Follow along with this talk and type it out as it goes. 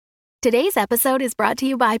Today's episode is brought to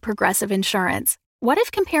you by Progressive Insurance. What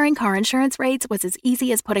if comparing car insurance rates was as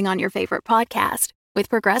easy as putting on your favorite podcast? With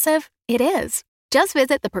Progressive, it is. Just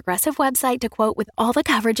visit the Progressive website to quote with all the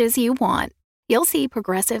coverages you want. You'll see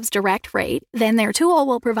Progressive's direct rate, then their tool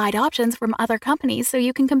will provide options from other companies so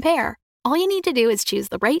you can compare. All you need to do is choose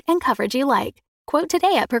the rate and coverage you like. Quote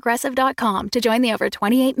today at Progressive.com to join the over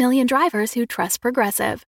 28 million drivers who trust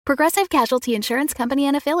Progressive. Progressive Casualty Insurance Company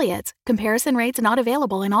and Affiliates. Comparison rates not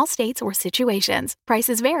available in all states or situations.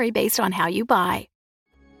 Prices vary based on how you buy.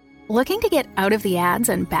 Looking to get out of the ads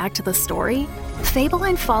and back to the story? Fable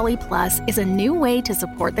and Folly Plus is a new way to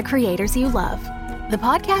support the creators you love. The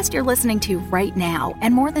podcast you're listening to right now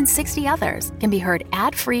and more than 60 others can be heard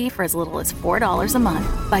ad-free for as little as $4 a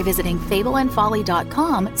month by visiting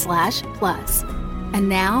fableandfolly.com/plus. And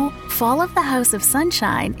now, Fall of the House of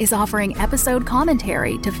Sunshine is offering episode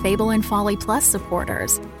commentary to Fable and Folly Plus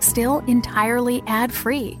supporters, still entirely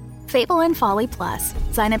ad-free. Fable and Folly Plus.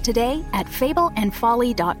 Sign up today at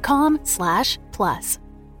fableandfolly.com/plus.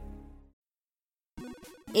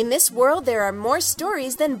 In this world, there are more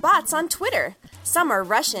stories than bots on Twitter. Some are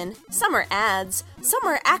Russian, some are ads, some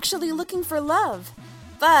are actually looking for love.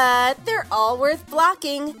 But they're all worth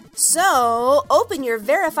blocking. So, open your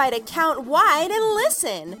verified account wide and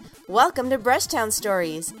listen. Welcome to Brushtown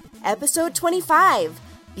Stories, Episode 25,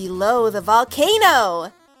 Below the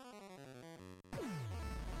Volcano.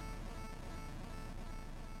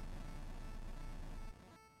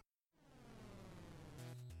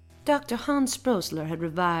 Dr. Hans Sprossler had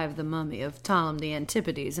revived the mummy of Ptolemy the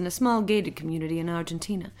Antipodes in a small gated community in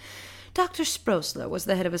Argentina. Dr. Sprossler was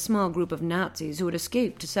the head of a small group of Nazis who had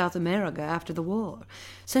escaped to South America after the war.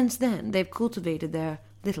 Since then, they've cultivated their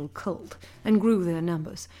little cult and grew their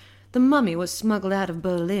numbers. The mummy was smuggled out of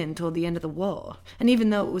Berlin toward the end of the war, and even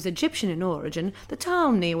though it was Egyptian in origin, the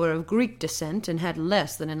Ptolemy were of Greek descent and had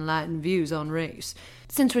less than enlightened views on race.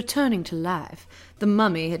 Since returning to life, the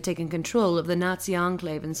mummy had taken control of the Nazi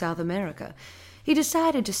enclave in South America. He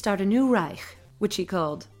decided to start a new Reich, which he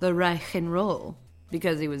called the Reichenroll,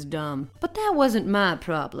 because he was dumb. But that wasn't my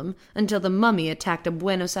problem until the mummy attacked a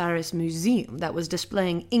Buenos Aires museum that was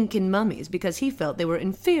displaying Incan mummies because he felt they were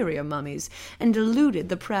inferior mummies and diluted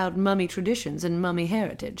the proud mummy traditions and mummy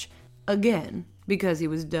heritage. Again, because he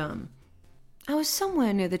was dumb. I was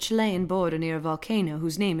somewhere near the Chilean border near a volcano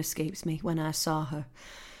whose name escapes me when I saw her.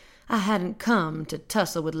 I hadn't come to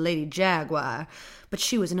tussle with Lady Jaguar, but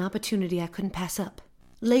she was an opportunity I couldn't pass up.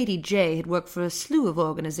 Lady J had worked for a slew of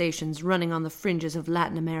organizations running on the fringes of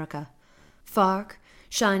Latin America. FARC,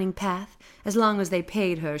 Shining Path, as long as they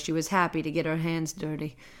paid her, she was happy to get her hands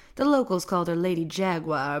dirty. The locals called her Lady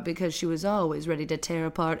Jaguar because she was always ready to tear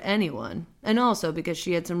apart anyone, and also because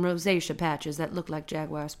she had some rosacea patches that looked like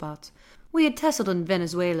jaguar spots. We had tussled in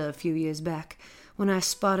Venezuela a few years back, when I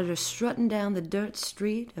spotted her strutting down the dirt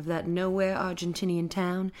street of that nowhere Argentinian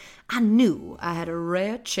town. I knew I had a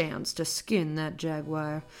rare chance to skin that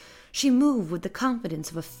jaguar. She moved with the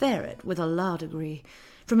confidence of a ferret with a law degree.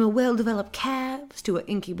 From her well-developed calves to her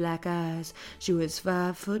inky black eyes, she was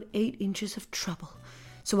 5'8" of trouble.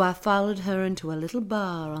 So I followed her into a little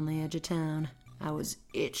bar on the edge of town. I was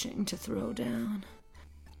itching to throw down.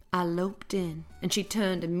 I loped in, and she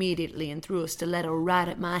turned immediately and threw a stiletto right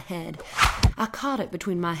at my head. I caught it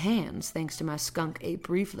between my hands, thanks to my skunk ape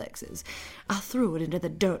reflexes. I threw it into the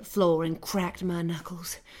dirt floor and cracked my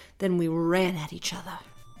knuckles. Then we ran at each other.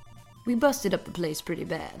 We busted up the place pretty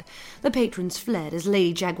bad. The patrons fled as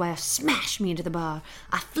Lady Jaguar smashed me into the bar.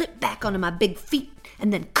 I flipped back onto my big feet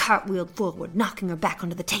and then cartwheeled forward, knocking her back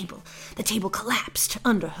onto the table. The table collapsed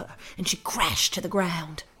under her, and she crashed to the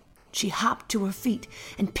ground. She hopped to her feet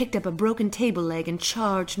and picked up a broken table leg and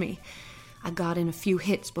charged me. I got in a few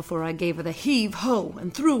hits before I gave her the heave-ho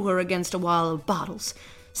and threw her against a wall of bottles.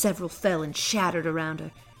 Several fell and shattered around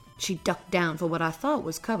her. She ducked down for what I thought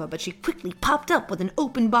was cover, but she quickly popped up with an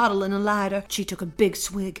open bottle and a lighter. She took a big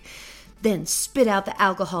swig, then spit out the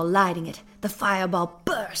alcohol, lighting it. The fireball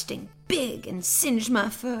bursting big and singed my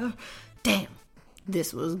fur. Damn,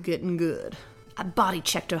 this was getting good. I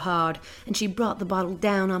body-checked her hard, and she brought the bottle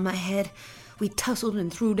down on my head. We tussled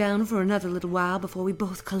and threw down for another little while before we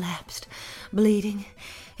both collapsed, bleeding,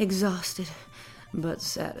 exhausted, but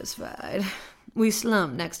satisfied. We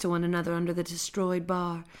slumped next to one another under the destroyed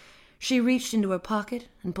bar. She reached into her pocket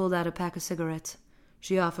and pulled out a pack of cigarettes.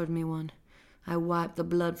 She offered me one. I wiped the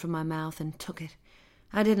blood from my mouth and took it.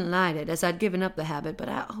 I didn't light it, as I'd given up the habit, but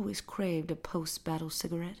I always craved a post-battle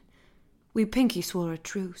cigarette. We pinky swore a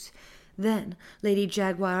truce. Then Lady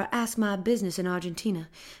Jaguar asked my business in Argentina,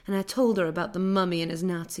 and I told her about the mummy and his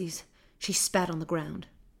Nazis. She spat on the ground.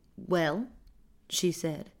 "Well," she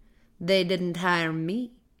said, "they didn't hire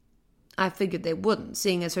me." I figured they wouldn't,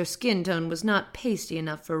 seeing as her skin tone was not pasty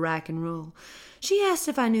enough for rack and roll. She asked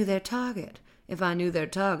if I knew their target. If I knew their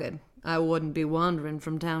target, I wouldn't be wandering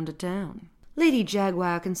from town to town. Lady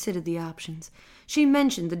Jaguar considered the options. She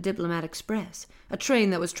mentioned the Diplomat Express, a train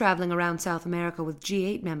that was traveling around South America with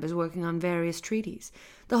G8 members working on various treaties.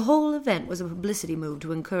 The whole event was a publicity move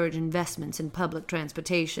to encourage investments in public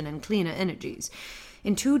transportation and cleaner energies.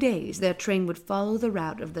 In 2 days, their train would follow the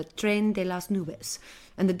route of the Tren de las Nubes,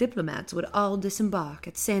 and the diplomats would all disembark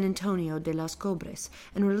at San Antonio de los Cobres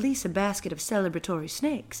and release a basket of celebratory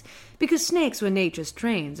snakes, because snakes were nature's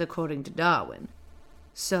trains, according to Darwin.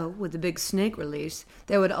 So, with the big snake release,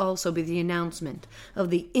 there would also be the announcement of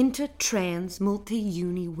the Inter-Trans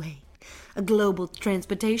Multi-Uni Way, a global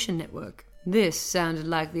transportation network. This sounded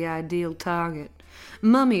like the ideal target.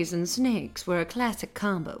 Mummies and snakes were a classic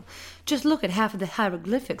combo. Just look at half of the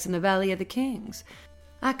hieroglyphics in the Valley of the Kings.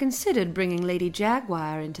 I considered bringing Lady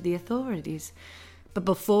Jaguar into the authorities. But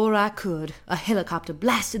before I could, a helicopter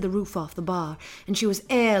blasted the roof off the bar, and she was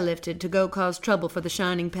airlifted to go cause trouble for the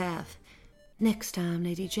Shining Path. Next time,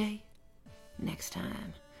 Lady J. Next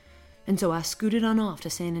time. And so I scooted on off to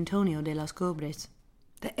San Antonio de los Cobres.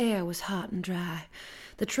 The air was hot and dry.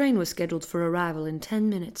 The train was scheduled for arrival in 10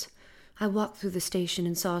 minutes. I walked through the station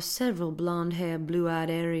and saw several blonde-haired,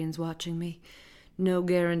 blue-eyed Aryans watching me. No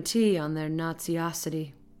guarantee on their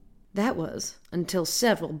Naziosity. That was until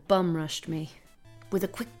several bum-rushed me. With a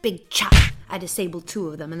quick big chop, I disabled 2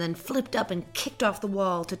 of them and then flipped up and kicked off the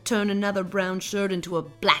wall to turn another brown shirt into a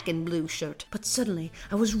black and blue shirt. But suddenly,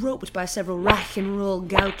 I was roped by several rack and roll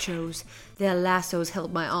gauchos. Their lassos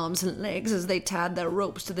held my arms and legs as they tied their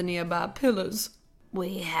ropes to the nearby pillars.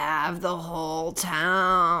 "We have the whole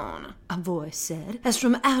town," a voice said, as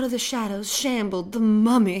from out of the shadows shambled the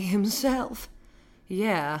mummy himself.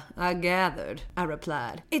 "Yeah, I gathered," I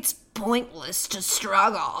replied. "It's pointless to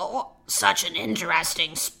struggle. Such an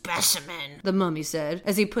interesting specimen," the mummy said,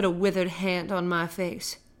 as he put a withered hand on my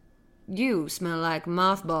face. "You smell like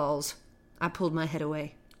mothballs." I pulled my head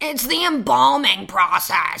away. "It's the embalming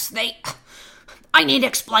process. I need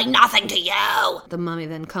explain nothing to you." The mummy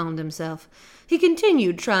then calmed himself. He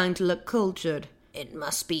continued, trying to look cultured. "It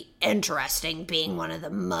must be interesting being one of the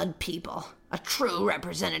mud people. A true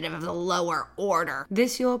representative of the lower order."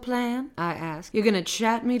 "This your plan?" I asked. "You're gonna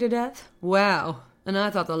chat me to death? Wow. And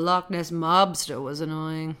I thought the Loch Ness mobster was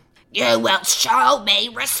annoying." "You will show me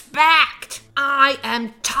respect. I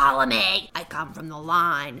am Ptolemy. I come from the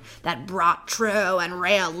line that brought true and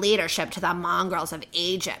real leadership to the mongrels of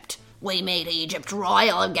Egypt. We made Egypt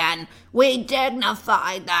royal again. We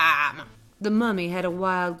dignified them." The mummy had a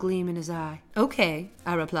wild gleam in his eye. "Okay,"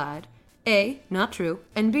 I replied. A, not true,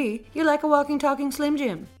 and B, you're like a walking, talking Slim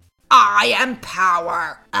Jim. "I am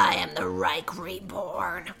power. I am the Reich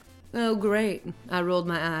reborn." "Oh, great." I rolled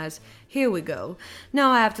my eyes. "Here we go.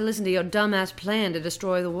 Now I have to listen to your dumbass plan to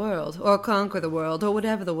destroy the world, or conquer the world, or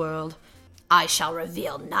whatever the world." "I shall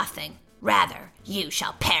reveal nothing. Rather, you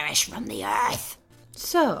shall perish from the earth."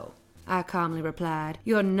 "So," I calmly replied,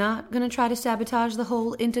 "you're not going to try to sabotage the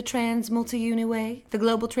whole Intertrans Multi-Uni Way, the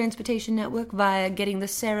global transportation network, via getting the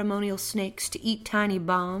ceremonial snakes to eat tiny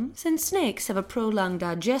bombs? Since snakes have a prolonged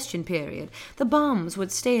digestion period, the bombs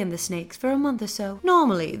would stay in the snakes for a month or so.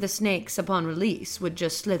 Normally, the snakes, upon release, would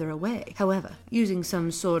just slither away. However, using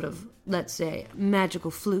some sort of, let's say,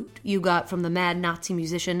 magical flute you got from the mad Nazi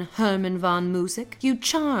musician Hermann von Musikk, you'd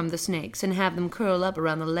charm the snakes and have them curl up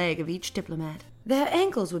around the leg of each diplomat. Their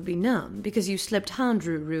ankles would be numb because you slipped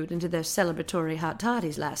Handru root into their celebratory hot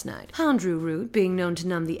toddies last night. Handru root being known to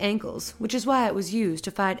numb the ankles, which is why it was used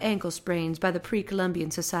to fight ankle sprains by the pre-Columbian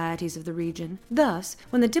societies of the region. Thus,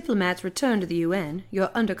 when the diplomats return to the UN, your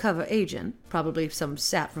undercover agent, probably some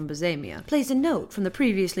sap from Bohemia, plays a note from the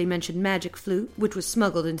previously mentioned magic flute, which was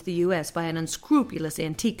smuggled into the U.S. by an unscrupulous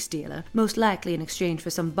antiques dealer, most likely in exchange for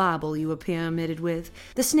some bauble you were pyramided with.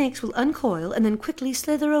 The snakes will uncoil and then quickly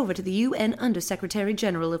slither over to the UN Secretary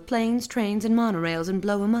General of Planes, Trains, and Monorails and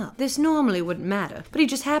blow him up. This normally wouldn't matter, but he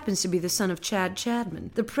just happens to be the son of Chad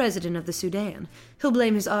Chadman, the president of the Sudan. He'll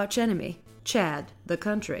blame his archenemy, Chad, the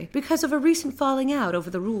country, because of a recent falling out over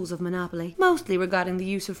the rules of monopoly, mostly regarding the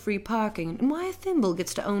use of free parking and why a thimble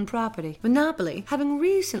gets to own property. Monopoly having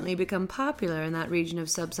recently become popular in that region of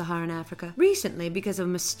sub-Saharan Africa, recently because of a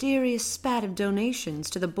mysterious spat of donations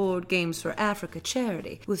to the Board Games for Africa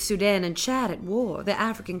charity. With Sudan and Chad at war, the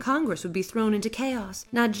African Congress would be thrown into chaos.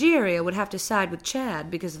 Nigeria would have to side with Chad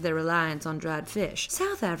because of their reliance on dried fish.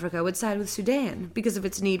 South Africa would side with Sudan because of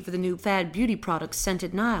its need for the new fad beauty product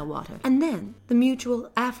scented Nile water. And then then the Mutual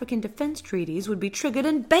African Defense Treaties would be triggered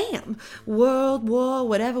and bam! World war,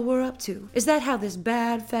 whatever we're up to. Is that how this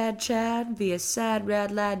bad fad Chad via sad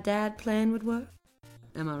rad lad dad plan would work?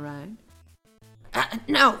 Am I right?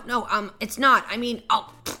 No, it's not. I mean,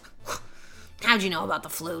 how'd you know about the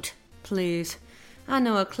flute? Please. I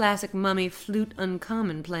know a classic mummy flute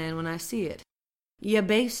uncommon plan when I see it. Your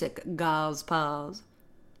basic gauze paws.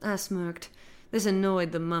 I smirked. This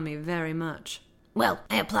annoyed the mummy very much. Well,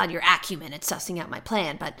 I applaud your acumen at sussing out my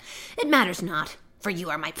plan, but it matters not, for you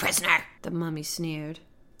are my prisoner. The mummy sneered.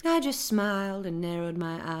 I just smiled and narrowed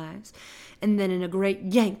my eyes, and then in a great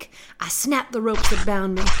yank, I snapped the ropes that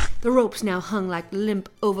bound me. The ropes now hung like limp,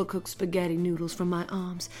 overcooked spaghetti noodles from my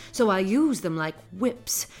arms, so I used them like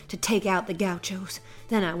whips to take out the gauchos.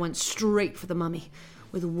 Then I went straight for the mummy.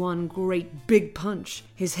 With one great big punch,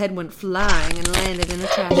 his head went flying and landed in a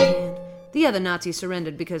trash can. The other Nazis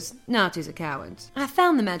surrendered because Nazis are cowards. I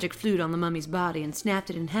found the magic flute on the mummy's body and snapped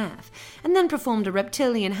it in half, and then performed a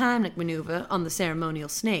reptilian Heimlich maneuver on the ceremonial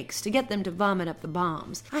snakes to get them to vomit up the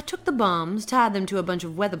bombs. I took the bombs, tied them to a bunch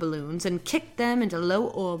of weather balloons, and kicked them into low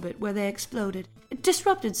orbit where they exploded. It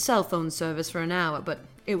disrupted cell phone service for an hour, but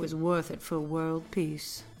it was worth it for world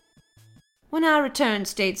peace. When I returned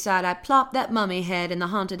stateside, I plopped that mummy head in the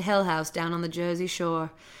haunted hell house down on the Jersey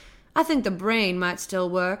Shore. I think the brain might still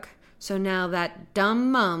work. So now that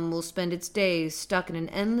dumb mum will spend its days stuck in an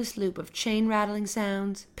endless loop of chain-rattling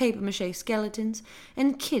sounds, papier-mâché skeletons,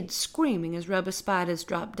 and kids screaming as rubber spiders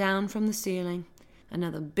drop down from the ceiling.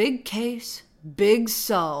 Another big case, big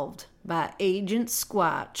solved, by Agent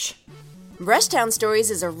Squatch. Rushtown Stories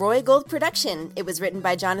is a Roy Gold production. It was written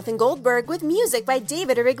by Jonathan Goldberg with music by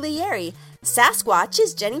David Origlieri. Sasquatch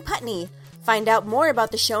is Jenny Putney. Find out more about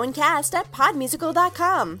the show and cast at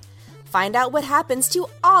podmusical.com. Find out what happens to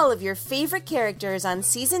all of your favorite characters on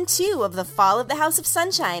Season 2 of The Fall of the House of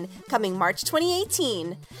Sunshine, coming March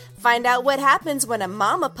 2018. Find out what happens when a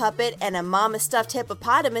mama puppet and a mama stuffed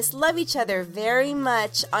hippopotamus love each other very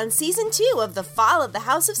much on Season 2 of The Fall of the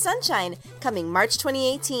House of Sunshine, coming March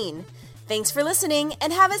 2018. Thanks for listening,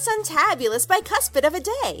 and have a suntabulous bicuspid of a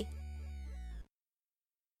day!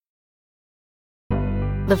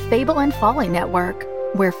 The Fable and Folly Network,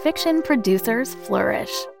 where fiction producers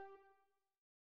flourish.